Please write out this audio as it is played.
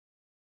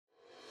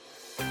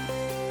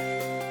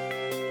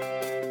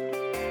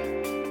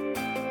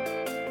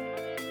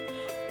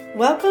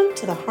Welcome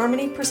to the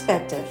Harmony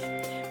Perspective,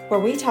 where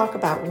we talk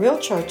about real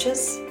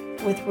churches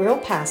with real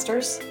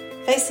pastors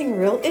facing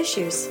real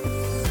issues.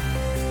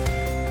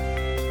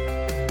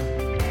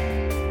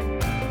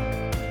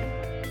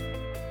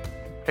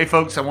 Hey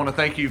folks, I want to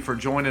thank you for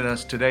joining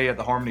us today at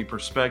the Harmony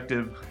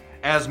Perspective.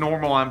 As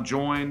normal, I'm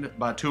joined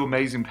by two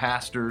amazing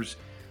pastors,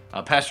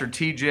 Pastor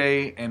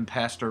TJ and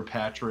Pastor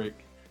Patrick.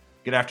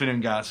 Good afternoon,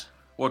 guys.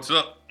 What's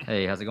up?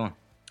 Hey, how's it going?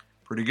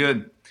 Pretty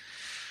good.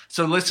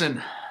 So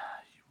listen,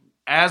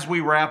 as we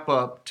wrap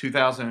up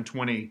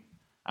 2020,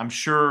 I'm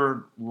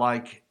sure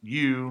like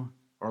you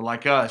or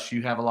like us,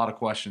 you have a lot of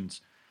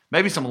questions,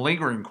 maybe some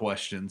lingering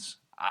questions.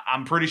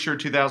 I'm pretty sure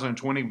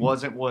 2020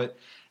 wasn't what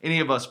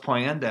any of us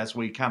planned as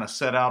we kind of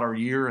set out our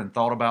year and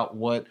thought about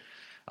what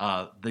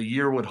the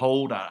year would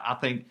hold. I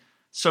think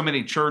so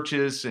many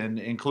churches, and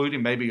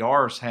including maybe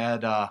ours,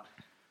 had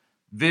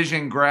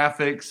vision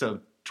graphics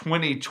of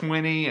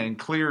 2020 and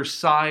clear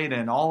sight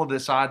and all of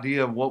this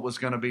idea of what was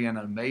going to be an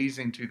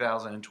amazing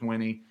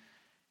 2020.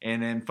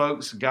 And then,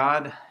 folks,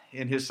 God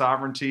in His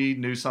sovereignty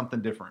knew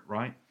something different,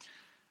 right?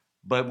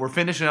 But we're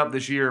finishing up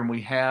this year and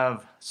we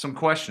have some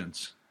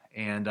questions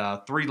and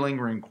three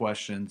lingering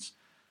questions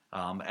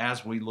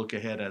as we look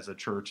ahead as a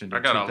church into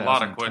 2021. I got a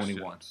lot of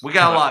questions. We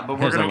got a lot,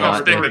 but we're going to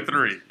cover stick to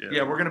three.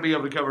 Yeah, we're going to be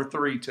able to cover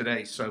three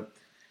today. So,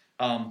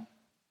 one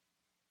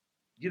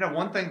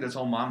thing that's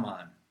on my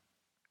mind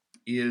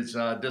is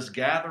does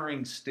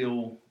gathering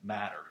still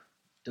matter?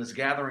 Does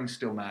gathering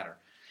still matter?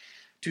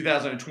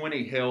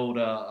 2020 held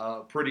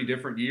a pretty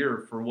different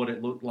year for what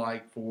it looked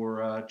like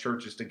for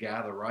churches to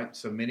gather, right?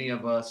 So many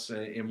of us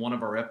in one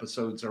of our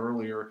episodes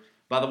earlier,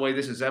 by the way,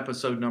 this is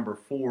episode number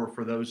 4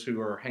 for those who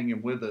are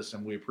hanging with us,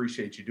 and we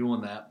appreciate you doing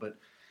that. But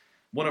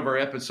one of our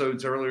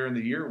episodes earlier in the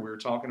year, we were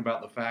talking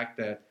about the fact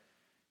that,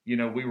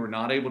 we were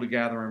not able to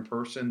gather in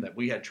person, that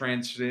we had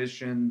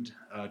transitioned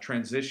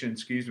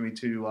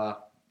to,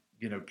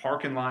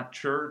 parking lot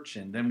church,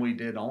 and then we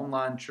did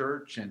online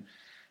church, and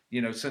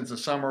since the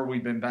summer,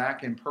 we've been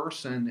back in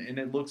person, and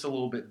it looks a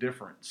little bit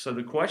different. So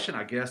the question,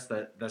 I guess,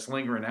 that's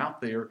lingering out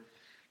there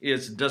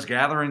is, does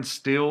gathering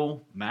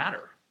still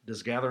matter?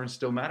 Does gathering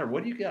still matter?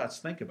 What do you guys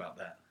think about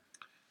that?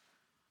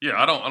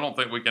 Yeah, I don't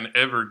think we can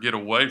ever get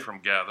away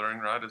from gathering,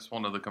 right? It's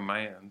one of the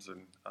commands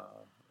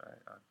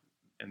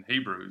in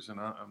Hebrews, and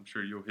I'm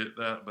sure you'll hit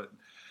that. But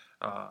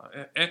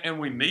and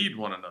we need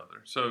one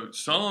another. So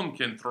some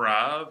can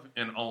thrive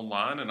in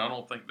online, and I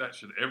don't think that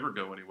should ever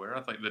go anywhere.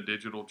 I think the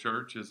digital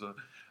church is a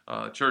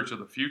church of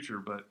the future,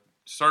 but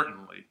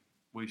certainly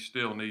we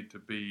still need to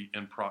be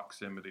in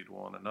proximity to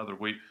one another.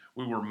 We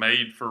were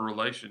made for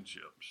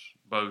relationships,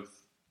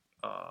 both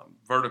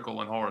vertical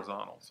and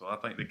horizontal. So I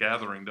think the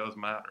gathering does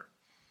matter.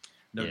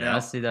 No yeah, doubt. I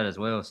see that as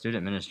well.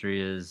 Student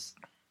ministry is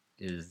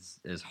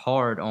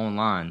hard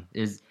online.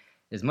 Is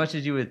as much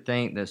as you would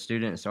think that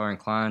students are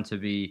inclined to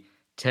be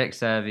tech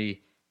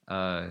savvy,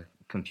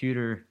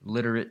 computer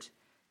literate.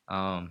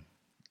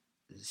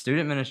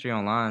 Student ministry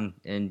online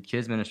and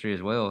kids ministry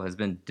as well has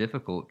been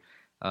difficult,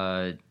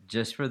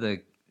 just for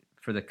the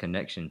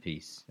connection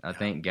piece. I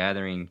think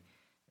gathering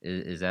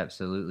is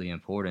absolutely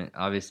important.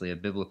 Obviously, a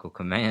biblical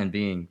command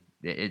being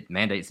it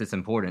mandates its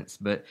importance,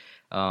 but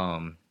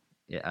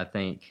I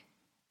think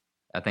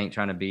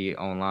trying to be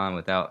online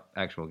without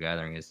actual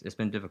gathering it's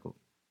been difficult.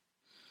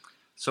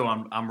 So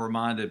I'm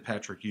reminded,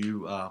 Patrick,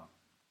 you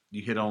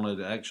hit on it.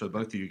 Actually,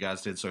 both of you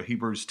guys did. So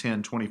Hebrews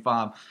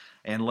 10:25,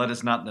 and let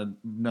us not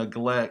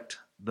neglect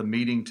the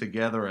meeting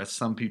together as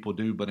some people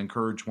do, but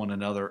encourage one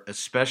another,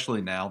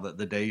 especially now that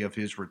the day of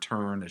His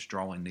return is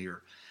drawing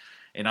near.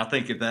 And I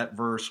think if that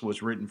verse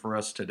was written for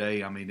us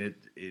today, I mean,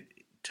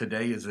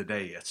 today is the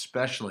day,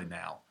 especially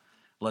now.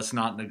 Let's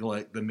not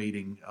neglect the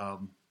meeting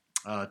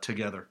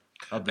together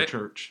of the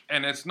church.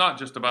 And it's not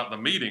just about the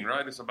meeting,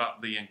 right? It's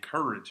about the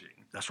encouraging.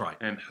 That's right.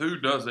 And who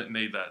doesn't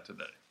need that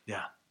today?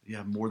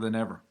 Yeah, more than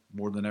ever.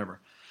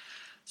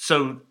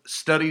 So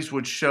studies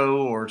would show,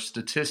 or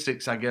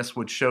statistics, I guess,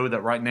 would show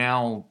that right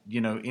now,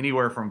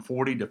 anywhere from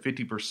 40 to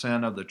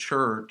 50% of the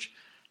church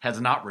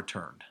has not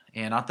returned.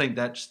 And I think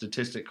that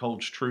statistic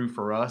holds true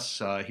for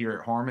us here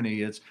at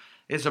Harmony.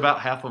 It's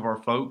about half of our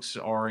folks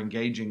are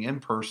engaging in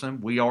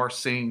person. We are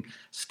seeing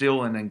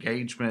still an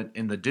engagement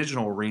in the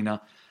digital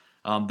arena.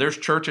 There's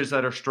churches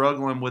that are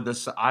struggling with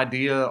this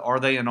idea. Are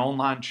they an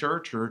online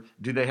church, or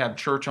do they have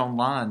church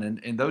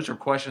online? And those are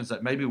questions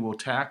that maybe we'll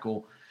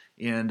tackle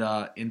in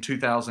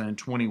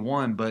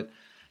 2021. But,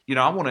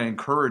 I want to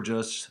encourage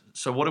us.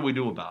 So what do we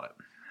do about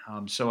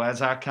it? So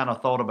as I kind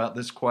of thought about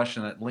this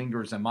question that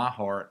lingers in my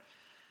heart,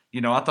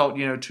 I thought,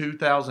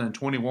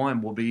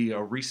 2021 will be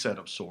a reset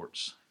of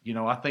sorts.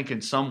 I think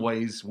in some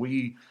ways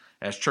we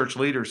as church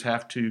leaders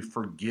have to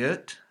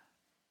forget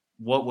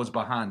what was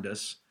behind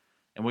us,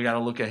 and we got to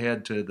look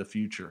ahead to the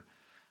future.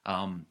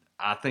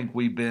 I think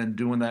we've been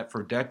doing that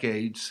for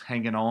decades,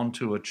 hanging on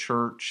to a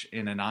church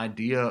and an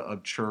idea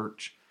of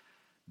church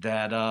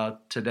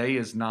that today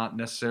is not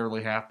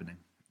necessarily happening.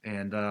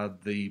 And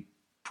the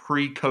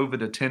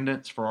pre-COVID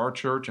attendance for our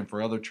church and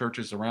for other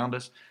churches around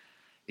us,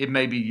 it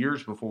may be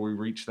years before we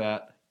reach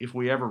that, if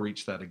we ever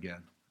reach that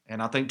again.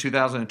 And I think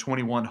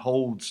 2021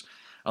 holds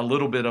a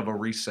little bit of a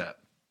reset.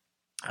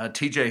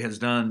 TJ has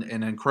done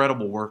an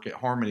incredible work at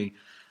Harmony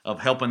of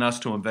helping us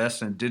to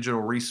invest in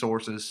digital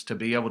resources to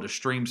be able to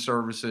stream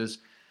services.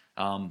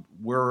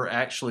 We're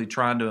actually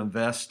trying to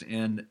invest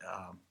in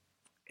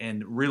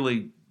and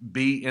really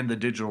be in the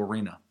digital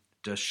arena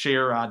to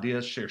share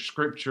ideas, share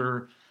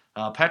scripture.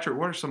 Patrick,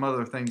 what are some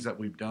other things that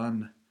we've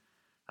done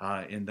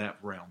in that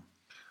realm?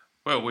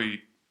 Well,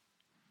 we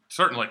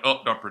certainly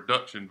upped our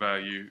production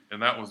value,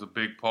 and that was a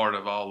big part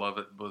of all of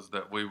it, was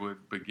that we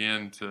would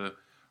begin to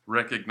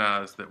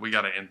recognize that we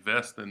got to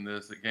invest in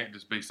this. It can't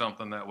just be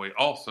something that we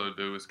also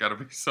do. It's got to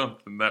be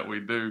something that we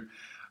do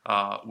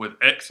with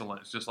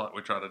excellence, just like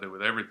we try to do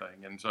with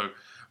everything. And so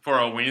for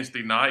our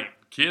Wednesday night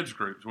kids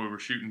groups, we were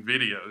shooting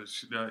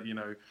videos,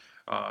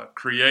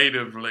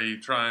 creatively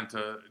trying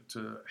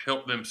to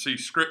help them see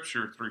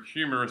scripture through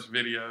humorous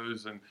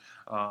videos. And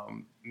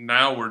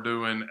now we're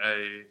doing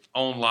a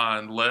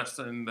online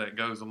lesson that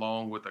goes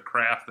along with the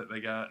craft that they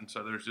got. And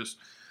so there's just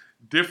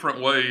different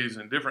ways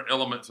and different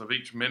elements of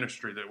each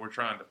ministry that we're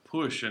trying to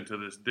push into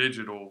this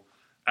digital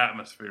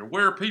atmosphere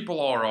where people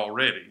are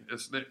already.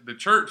 It's the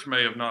church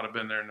may have not have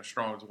been there in the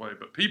strongest way,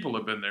 but people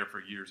have been there for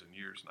years and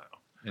years now.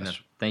 And I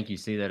think you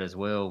see that as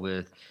well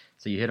with,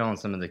 so you hit on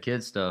some of the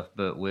kids stuff,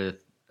 but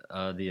with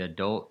the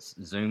adults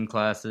Zoom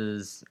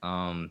classes,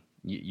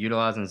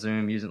 utilizing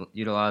Zoom,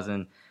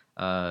 utilizing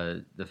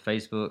the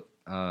Facebook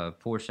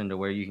portion to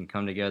where you can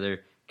come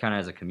together kind of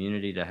as a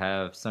community to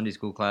have Sunday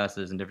school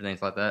classes and different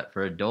things like that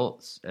for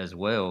adults as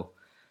well,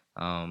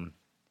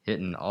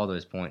 hitting all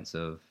those points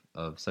of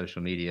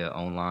social media,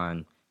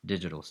 online,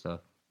 digital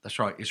stuff. That's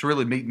right. It's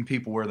really meeting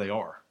people where they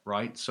are,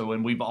 right? So,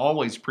 and we've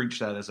always preached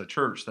that as a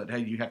church, that, hey,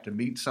 you have to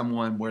meet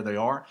someone where they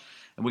are,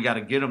 and we got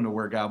to get them to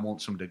where God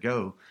wants them to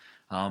go.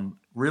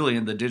 Really,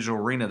 in the digital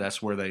arena,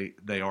 that's where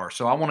they are.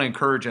 So I want to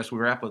encourage, as we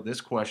wrap up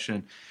this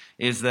question,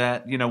 is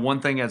that, one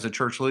thing as a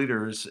church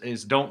leader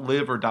is don't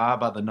live or die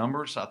by the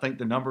numbers. I think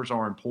the numbers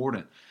are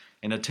important,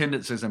 and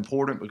attendance is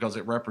important because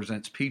it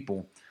represents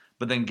people.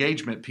 But the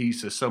engagement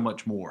piece is so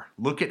much more.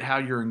 Look at how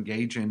you're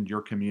engaging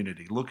your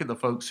community. Look at the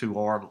folks who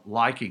are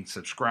liking,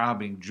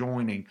 subscribing,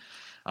 joining,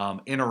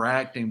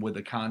 interacting with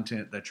the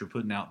content that you're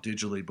putting out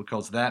digitally,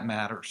 because that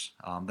matters.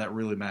 That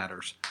really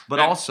matters. But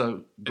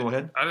also, go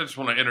ahead. I just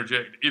want to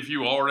interject. If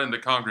you are in the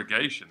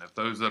congregation, if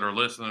those that are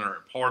listening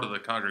are part of the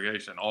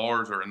congregation,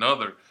 ours or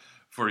another,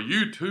 for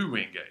you to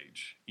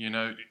engage,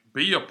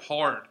 be a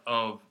part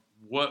of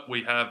what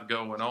we have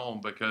going on,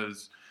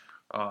 because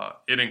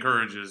it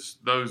encourages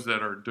those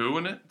that are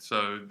doing it.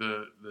 So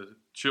the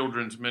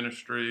children's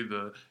ministry,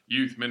 the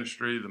youth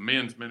ministry, the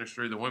men's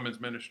ministry, the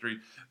women's ministry,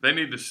 they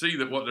need to see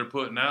that what they're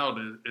putting out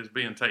is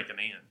being taken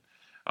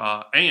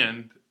in.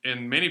 And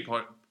in many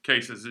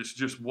cases, it's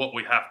just what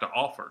we have to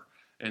offer.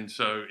 And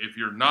so if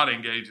you're not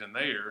engaging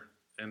there,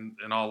 and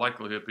in all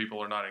likelihood,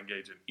 people are not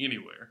engaging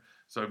anywhere.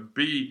 So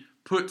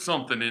put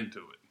something into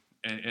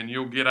it, and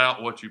you'll get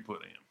out what you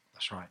put in.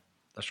 That's right.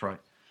 That's right.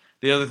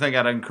 The other thing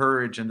I'd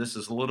encourage, and this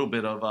is a little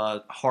bit of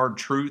a hard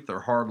truth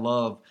or hard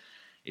love,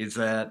 is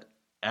that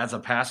as a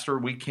pastor,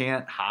 we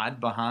can't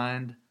hide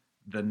behind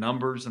the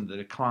numbers and the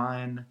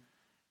decline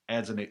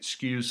as an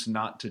excuse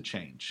not to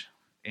change.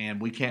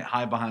 And we can't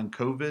hide behind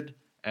COVID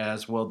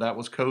as, well, that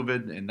was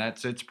COVID and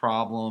that's its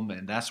problem,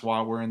 and that's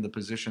why we're in the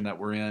position that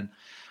we're in.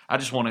 I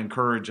just want to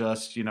encourage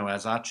us,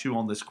 as I chew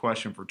on this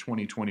question for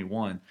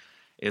 2021,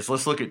 is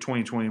let's look at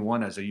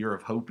 2021 as a year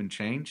of hope and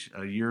change,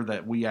 a year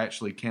that we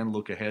actually can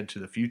look ahead to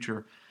the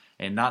future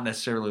and not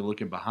necessarily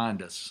looking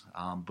behind us,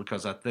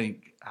 because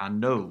I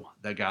know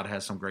that God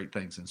has some great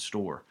things in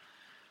store.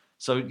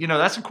 So,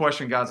 that's a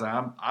question, guys,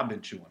 I've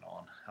been chewing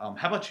on.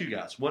 How about you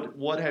guys?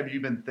 What have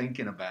you been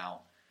thinking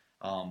about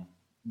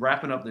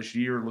wrapping up this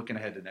year, looking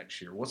ahead to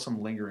next year? What's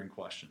some lingering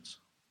questions?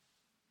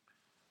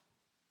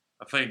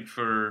 I think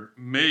for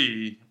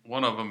me,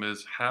 one of them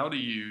is, how do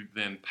you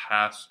then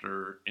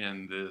pastor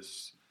in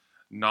this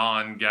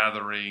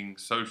non-gathering,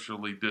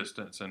 socially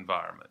distanced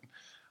environment?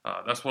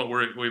 That's what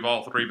we've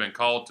all three been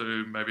called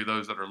to. Maybe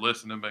those that are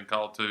listening have been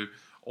called to,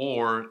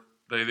 or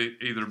they've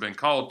either been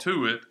called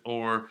to it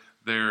or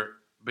they're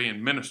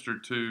being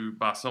ministered to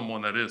by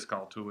someone that is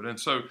called to it. And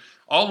so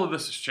all of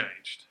this has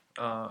changed.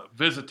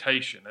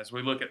 Visitation, as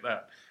we look at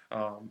that,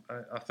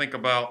 I think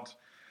about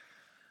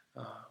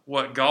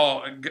what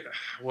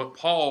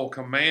Paul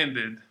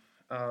commanded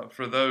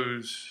for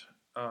those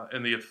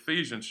in the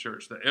Ephesians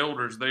church, the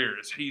elders there,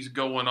 as he's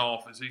going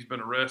off, as he's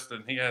been arrested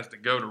and he has to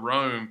go to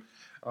Rome.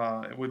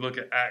 And we look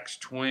at Acts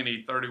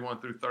 20,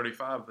 31 through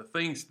 35, the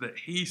things that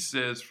he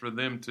says for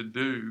them to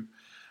do,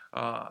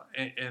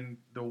 and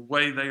the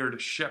way they are to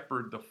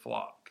shepherd the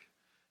flock,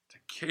 to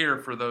care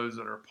for those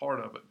that are a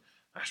part of it.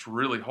 That's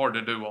really hard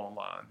to do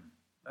online.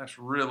 That's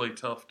really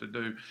tough to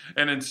do.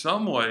 And in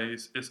some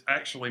ways, it's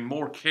actually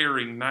more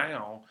caring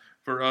now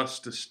for us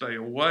to stay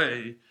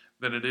away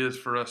than it is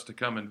for us to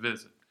come and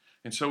visit.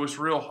 And so it's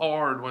real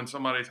hard when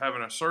somebody's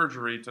having a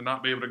surgery to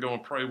not be able to go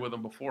and pray with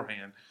them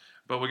beforehand.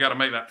 but we got to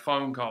make that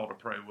phone call to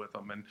pray with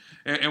them.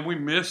 And we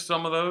miss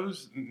some of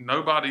those.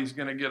 Nobody's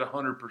going to get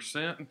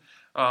 100%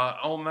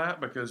 on that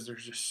because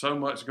there's just so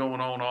much going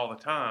on all the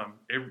time.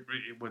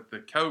 With the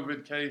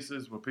COVID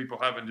cases, with people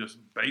having just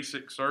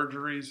basic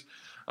surgeries,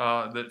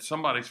 that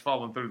somebody's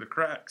falling through the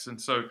cracks. And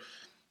so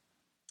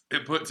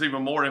it puts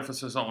even more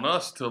emphasis on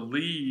us to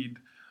lead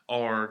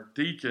our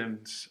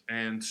deacons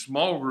and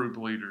small group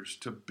leaders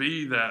to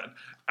be that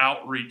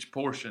outreach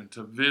portion,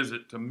 to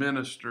visit, to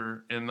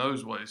minister in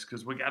those ways,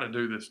 because we got to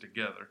do this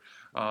together.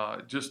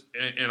 Just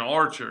in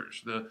our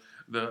church,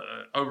 the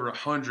over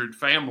 100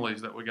 families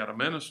that we got to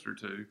minister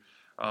to,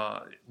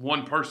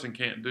 one person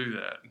can't do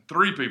that.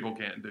 3 people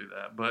can't do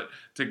that. But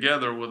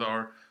together with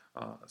our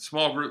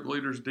small group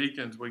leaders,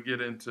 deacons, we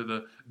get into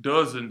the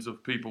dozens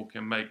of people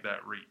can make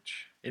that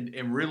reach.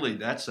 And really,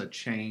 that's a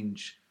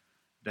change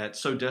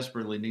that's so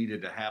desperately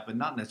needed to happen,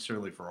 not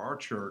necessarily for our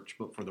church,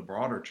 but for the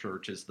broader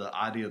church, is the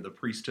idea of the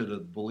priesthood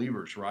of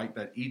believers, right?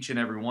 That each and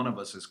every one of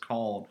us is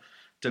called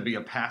to be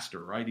a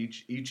pastor, right?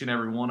 Each and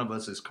every one of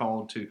us is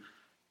called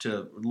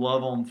to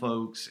love on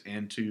folks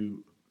and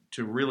to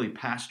really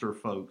pastor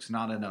folks,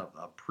 not in a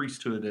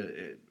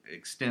priesthood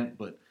extent,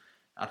 but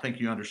I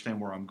think you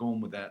understand where I'm going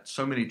with that.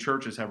 So many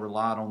churches have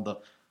relied on the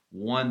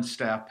one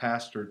staff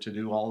pastor to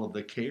do all of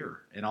the care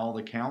and all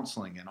the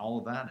counseling and all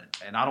of that.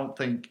 And I don't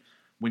think,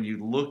 when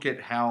you look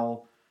at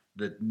how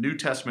the New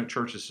Testament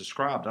church is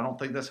described, I don't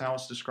think that's how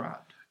it's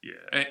described.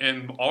 Yeah,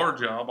 and our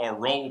job, our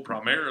role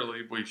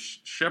primarily, we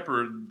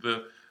shepherd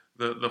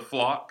the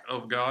flock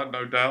of God,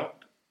 no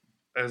doubt,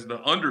 as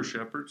the under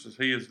shepherds, as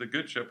He is the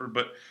good shepherd.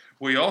 But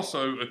we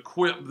also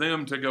equip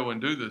them to go and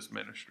do this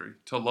ministry,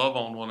 to love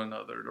on one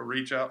another, to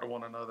reach out to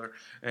one another.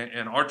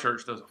 And our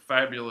church does a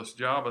fabulous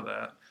job of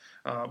that.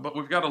 But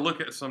we've got to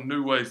look at some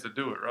new ways to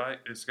do it, right?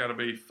 It's got to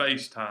be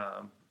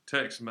FaceTime,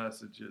 text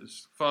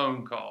messages,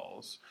 phone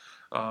calls,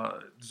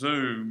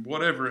 Zoom,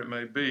 whatever it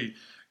may be,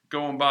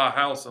 going by a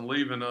house and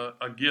leaving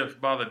a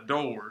gift by the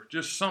door,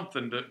 just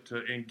something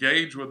to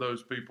engage with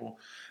those people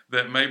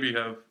that maybe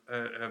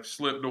have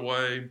slipped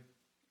away,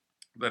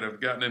 that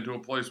have gotten into a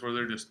place where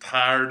they're just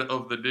tired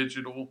of the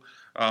digital.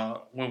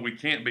 When we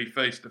can't be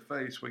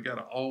face-to-face, we got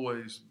to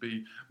always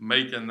be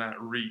making that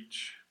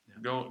reach,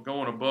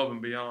 going above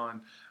and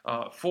beyond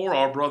for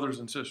our brothers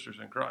and sisters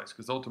in Christ,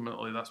 because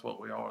ultimately that's what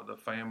we are, the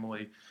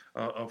family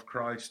of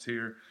Christ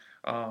here.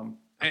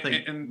 I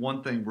think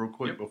one thing real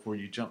quick before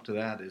you jump to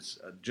that is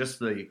just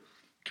the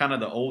kind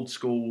of the old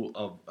school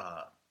of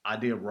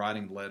idea of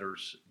writing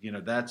letters. You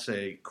know, that's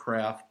a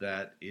craft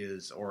that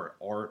is, or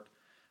art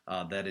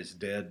that is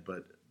dead,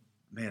 but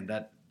man,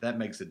 that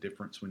makes a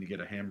difference when you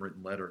get a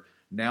handwritten letter.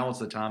 Now is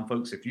the time,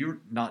 folks. If you're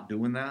not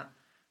doing that,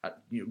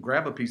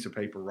 grab a piece of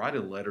paper, write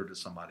a letter to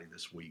somebody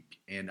this week,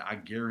 and I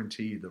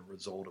guarantee the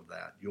result of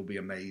that. You'll be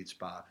amazed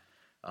by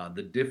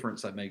the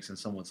difference that makes in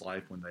someone's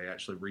life when they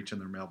actually reach in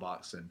their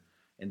mailbox and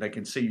they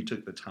can see you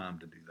took the time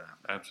to do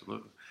that.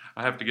 Absolutely.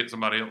 I have to get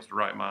somebody else to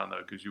write mine,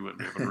 though, because you wouldn't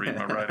be able to read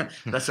my writing.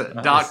 That's a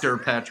Dr.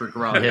 Patrick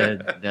Roberts.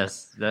 Yeah,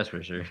 that's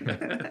for sure.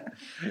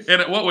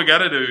 And what we got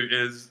to do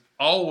is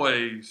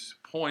always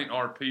point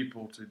our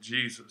people to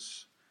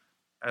Jesus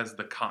as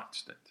the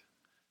constant.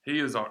 He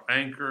is our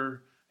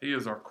anchor. He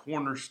is our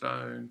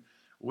cornerstone.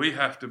 We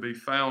have to be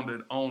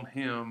founded on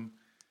Him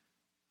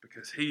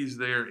because He's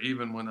there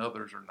even when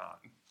others are not.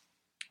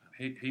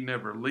 He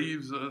never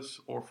leaves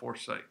us or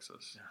forsakes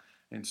us. Yeah.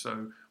 And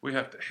so we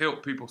have to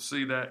help people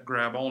see that,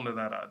 grab onto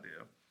that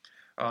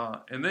idea.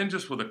 And then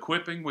just with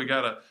equipping, we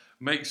got to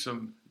make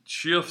some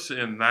shifts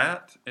in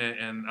that.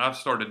 And I've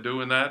started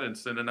doing that and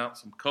sending out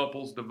some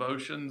couples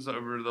devotions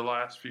over the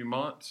last few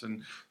months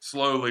and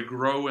slowly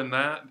growing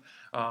that,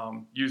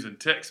 using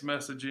text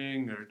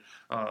messaging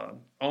or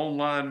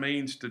online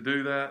means to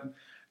do that.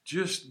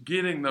 Just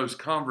getting those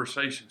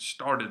conversations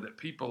started that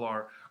people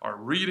are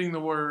reading the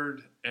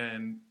Word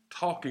and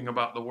talking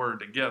about the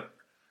Word together.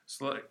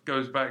 So it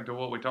goes back to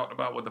what we talked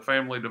about with the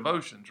family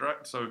devotions,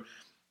 right? So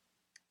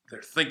they're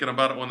thinking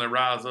about it when they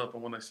rise up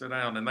and when they sit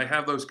down, and they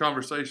have those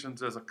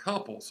conversations as a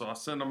couple. So I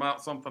send them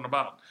out something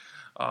about,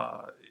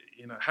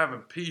 having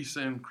peace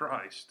in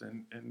Christ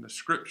and the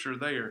Scripture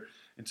there.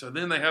 And so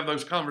then they have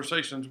those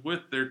conversations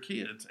with their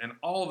kids, and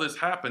all this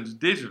happens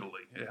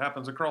digitally. It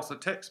happens across a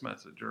text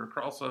message or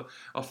across a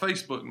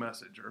Facebook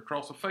message or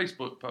across a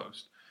Facebook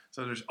post.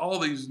 So there's all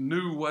these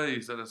new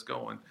ways that it's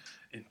going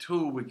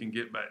until we can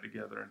get back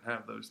together and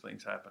have those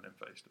things happen in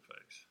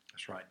face-to-face.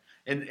 That's right.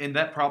 And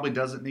that probably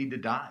doesn't need to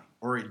die,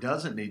 or it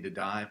doesn't need to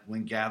die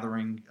when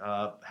gathering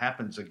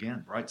happens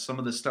again, right? Some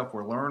of the stuff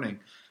we're learning,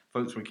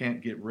 folks, we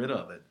can't get rid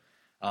of it.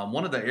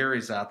 One of the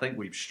areas that I think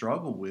we've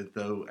struggled with,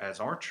 though,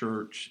 as our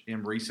church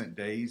in recent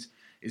days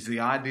is the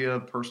idea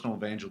of personal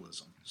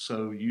evangelism.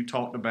 So you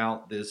talked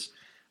about this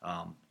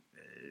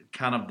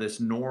kind of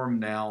this norm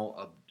now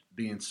of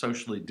being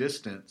socially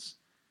distanced.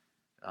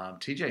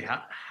 TJ,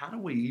 how do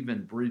we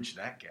even bridge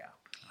that gap?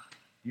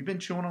 You've been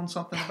chewing on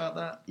something about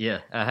that? Yeah,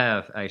 I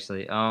have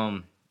actually.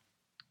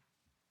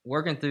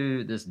 Working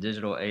through this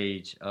digital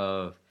age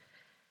of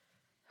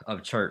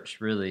of church,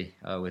 really,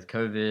 with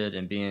COVID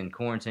and being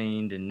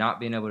quarantined and not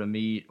being able to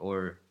meet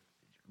or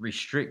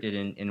restricted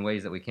in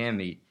ways that we can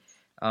meet.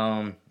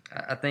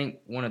 I think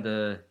one of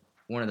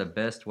the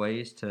best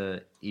ways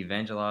to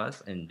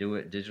evangelize and do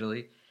it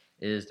digitally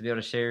is to be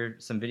able to share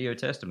some video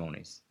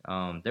testimonies.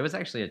 There was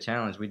actually a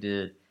challenge we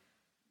did.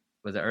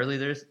 Was it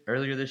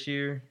earlier this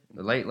year,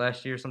 late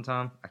last year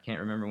sometime? I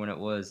can't remember when it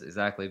was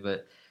exactly,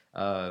 but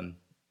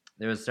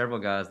there was several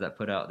guys that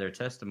put out their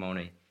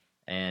testimony,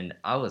 and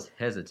I was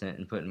hesitant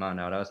in putting mine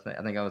out. I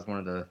think I was one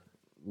of the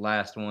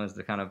last ones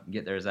to kind of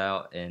get theirs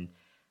out, and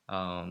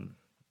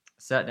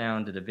sat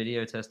down, did a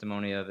video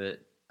testimony of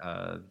it,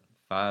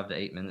 5 to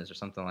 8 minutes or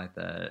something like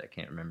that. I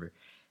can't remember.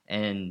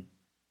 And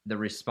the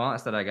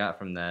response that I got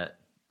from that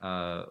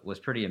was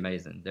pretty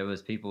amazing. There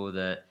was people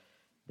that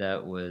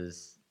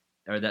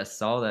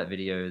saw that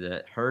video,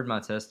 that heard my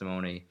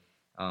testimony,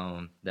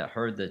 that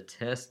heard the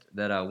test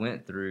that I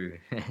went through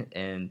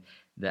and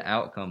the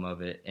outcome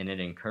of it, and it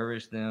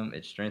encouraged them,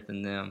 it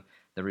strengthened them.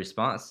 The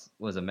response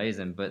was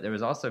amazing, but there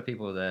was also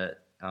people that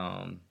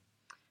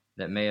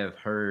may have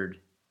heard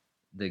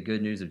the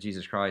good news of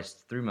Jesus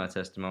Christ through my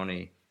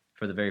testimony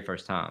for the very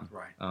first time.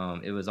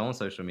 Right. It was on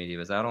social media. It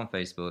was out on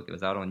Facebook. It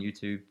was out on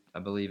YouTube, I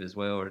believe, as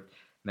well, or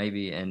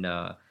maybe. And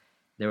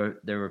there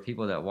were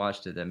people that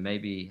watched it that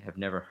maybe have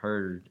never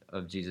heard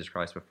of Jesus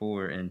Christ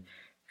before. And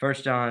 1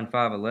 John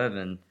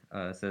 5:11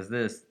 says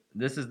this: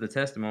 "This is the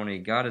testimony: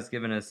 God has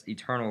given us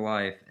eternal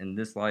life, and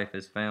this life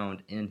is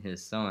found in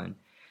His Son."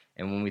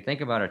 And when we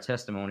think about our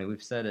testimony,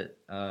 we've said it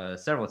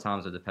several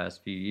times over the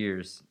past few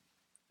years.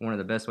 One of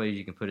the best ways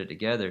you can put it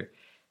together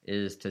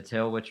is to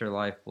tell what your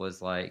life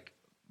was like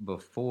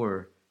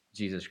before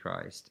Jesus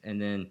Christ,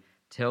 and then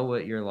tell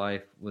what your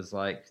life was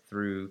like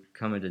through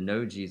coming to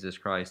know Jesus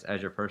Christ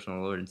as your personal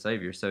Lord and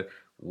Savior. So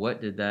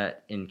what did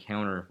that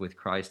encounter with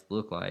Christ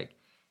look like?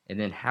 And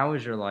then how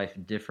is your life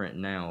different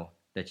now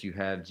that you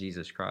have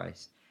Jesus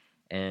Christ?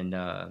 And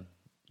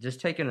just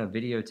taking a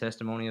video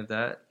testimony of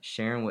that,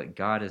 sharing what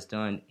God has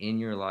done in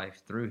your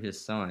life through His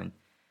Son,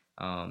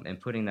 and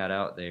putting that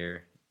out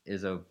there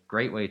is a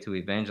great way to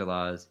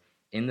evangelize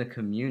in the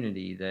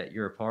community that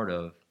you're a part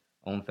of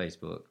on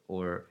Facebook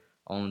or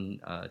on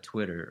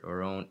Twitter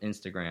or on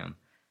Instagram,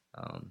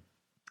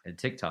 and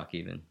TikTok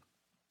even.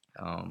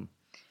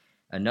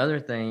 Another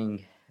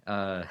thing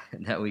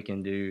that we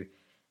can do,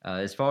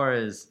 as far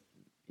as,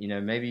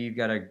 maybe you've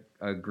got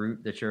a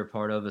group that you're a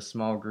part of, a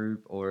small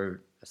group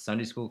or a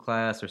Sunday school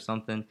class or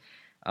something,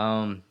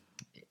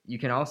 you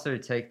can also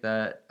take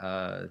that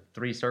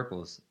 3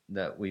 circles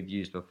that we've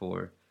used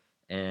before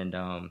and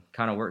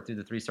kind of work through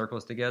the 3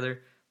 circles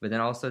together, but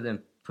then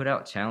put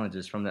out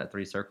challenges from that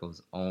 3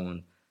 circles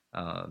on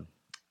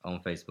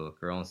Facebook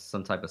or on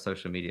some type of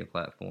social media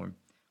platform,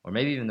 or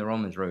maybe even the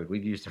Romans Road.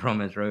 We've used the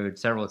Romans Road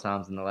several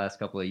times in the last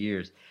couple of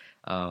years.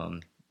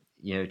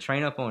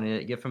 Train up on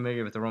it, get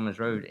familiar with the Romans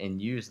Road,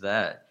 and use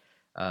that.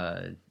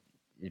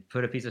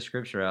 Put a piece of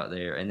scripture out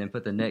there, and then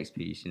put the next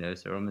piece.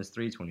 So Romans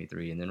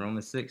 3:23, and then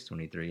Romans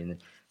 6:23, and then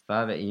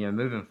 5:8.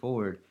 Moving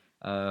forward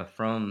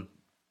from,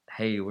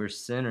 hey, we're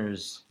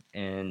sinners,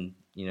 and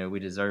we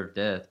deserve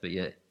death, but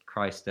yet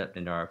Christ stepped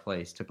into our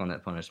place, took on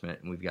that punishment,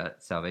 and we've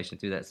got salvation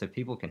through that. So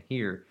people can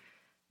hear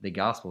the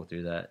gospel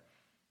through that.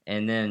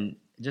 And then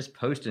just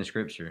post in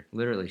scripture.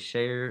 Literally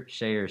share.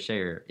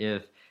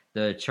 If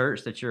the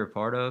church that you're a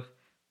part of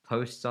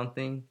posts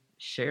something,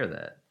 share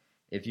that.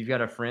 If you've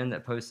got a friend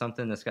that posts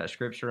something that's got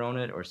scripture on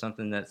it, or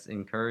something that's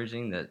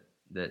encouraging,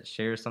 that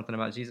shares something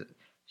about Jesus,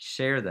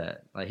 share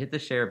that. Like, hit the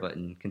share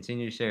button.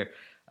 Continue to share.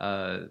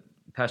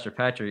 Pastor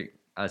Patrick,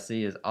 I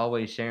see, is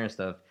always sharing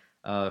stuff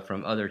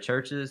from other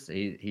churches.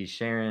 He's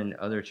sharing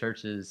other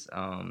churches'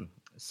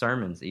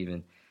 sermons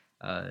even,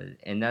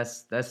 and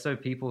that's so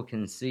people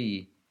can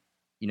see,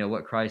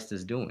 what Christ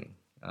is doing.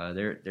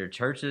 Their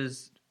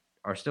churches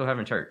are still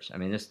having church. I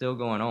mean, it's still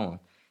going on,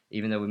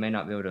 even though we may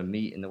not be able to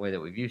meet in the way that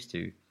we've used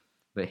to.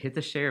 But hit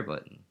the share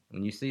button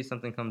when you see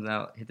something comes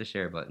out. Hit the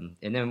share button.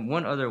 And then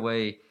one other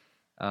way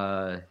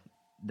that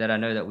I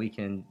know that we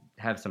can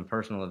have some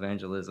personal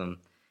evangelism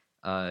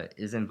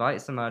is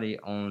invite somebody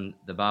on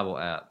the Bible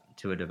app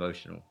to a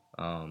devotional.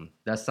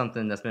 That's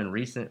something that's been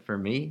recent for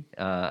me.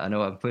 I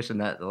know I'm pushing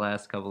that the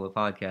last couple of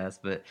podcasts,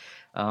 but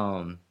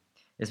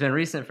it's been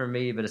recent for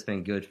me, but it's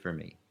been good for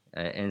me.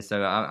 And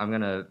so I'm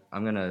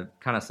gonna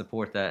kind of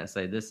support that and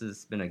say this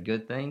has been a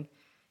good thing.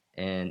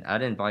 And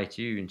I'd invite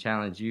you and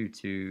challenge you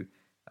to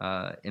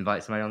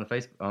invite somebody on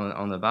the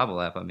on the Bible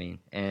app,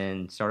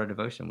 and start a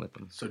devotion with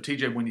them. So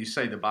TJ, when you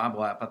say the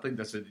Bible app, I think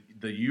that's the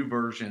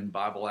YouVersion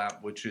Bible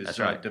app, which is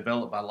right.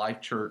 Developed by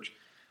Life Church.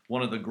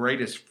 One of the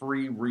greatest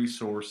free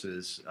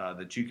resources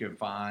that you can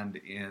find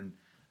in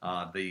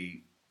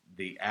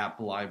the app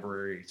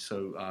library.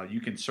 So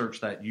you can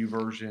search that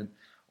YouVersion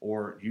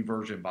or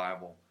YouVersion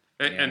Bible.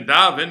 And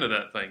dive into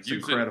that thing.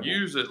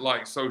 Use it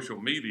like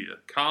social media.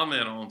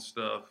 Comment on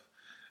stuff.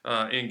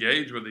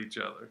 Engage with each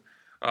other.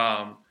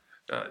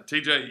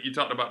 TJ, you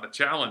talked about the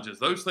challenges.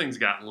 Those things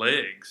got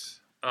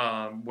legs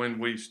when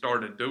we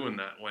started doing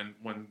that,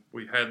 when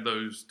we had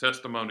those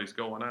testimonies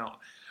going out.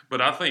 But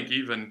I think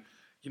even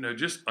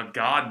just a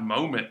God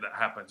moment that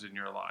happens in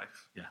your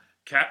life. Yeah.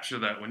 Capture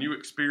that when you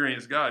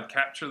experience God.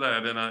 Capture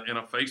that in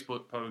a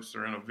Facebook post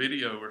or in a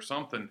video or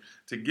something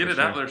to get it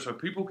out there so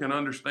people can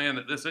understand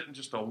that this isn't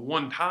just a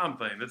one-time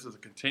thing. This is a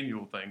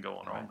continual thing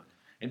going on.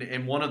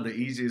 And one of the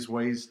easiest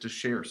ways to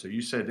share. So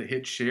you said to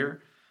hit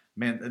share,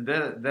 man.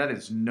 That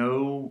is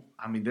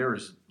there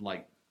is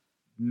like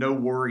no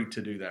worry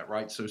to do that,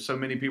 right? So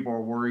many people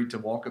are worried to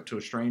walk up to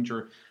a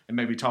stranger and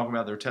maybe talk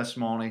about their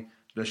testimony.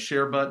 The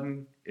share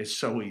button is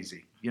so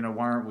easy.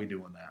 Why aren't we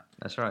doing that?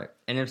 That's right.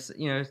 And if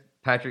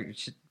Patrick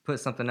put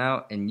something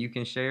out and you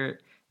can share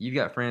it, you've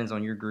got friends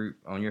on your group,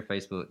 on your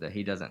Facebook that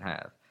he doesn't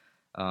have.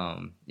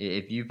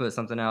 If you put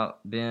something out,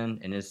 Ben,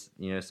 and it's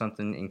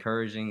something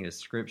encouraging, it's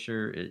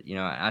scripture,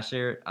 I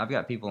share it. I've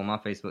got people on my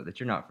Facebook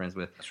that you're not friends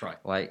with. That's right.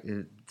 Like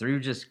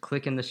through just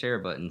clicking the share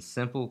button,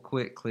 simple,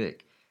 quick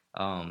click.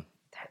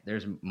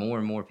 There's more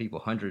and more people,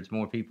 hundreds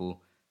more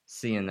people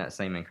seeing that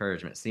same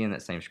encouragement, seeing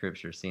that same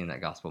scripture, seeing that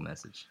gospel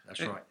message.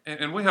 That's right.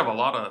 And we have a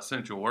lot of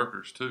essential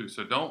workers too,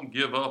 so don't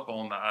give up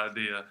on the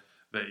idea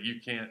that you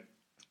can't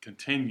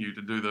continue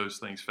to do those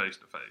things face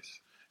to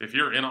face. If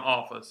you're in an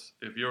office,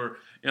 if you're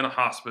in a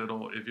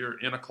hospital, if you're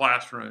in a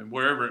classroom,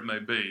 wherever it may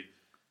be,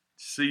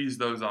 seize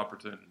those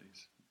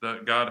opportunities.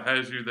 That God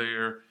has you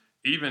there,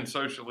 even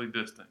socially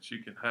distanced.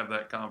 You can have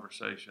that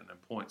conversation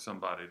and point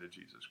somebody to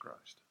Jesus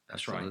Christ.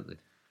 That's Absolutely.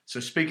 right. So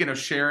speaking of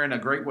sharing, a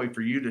great way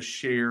for you to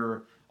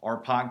share our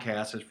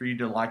podcast is for you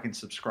to like and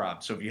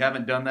subscribe. So if you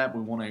haven't done that,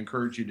 we want to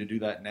encourage you to do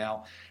that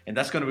now. And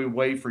that's going to be a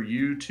way for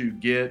you to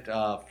get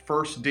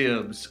first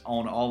dibs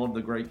on all of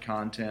the great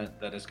content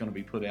that is going to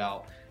be put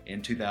out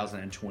in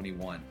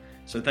 2021.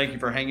 So thank you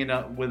for hanging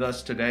out with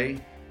us today.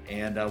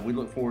 And we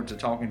look forward to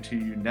talking to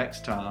you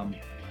next time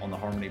on the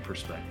Harmony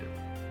Perspective.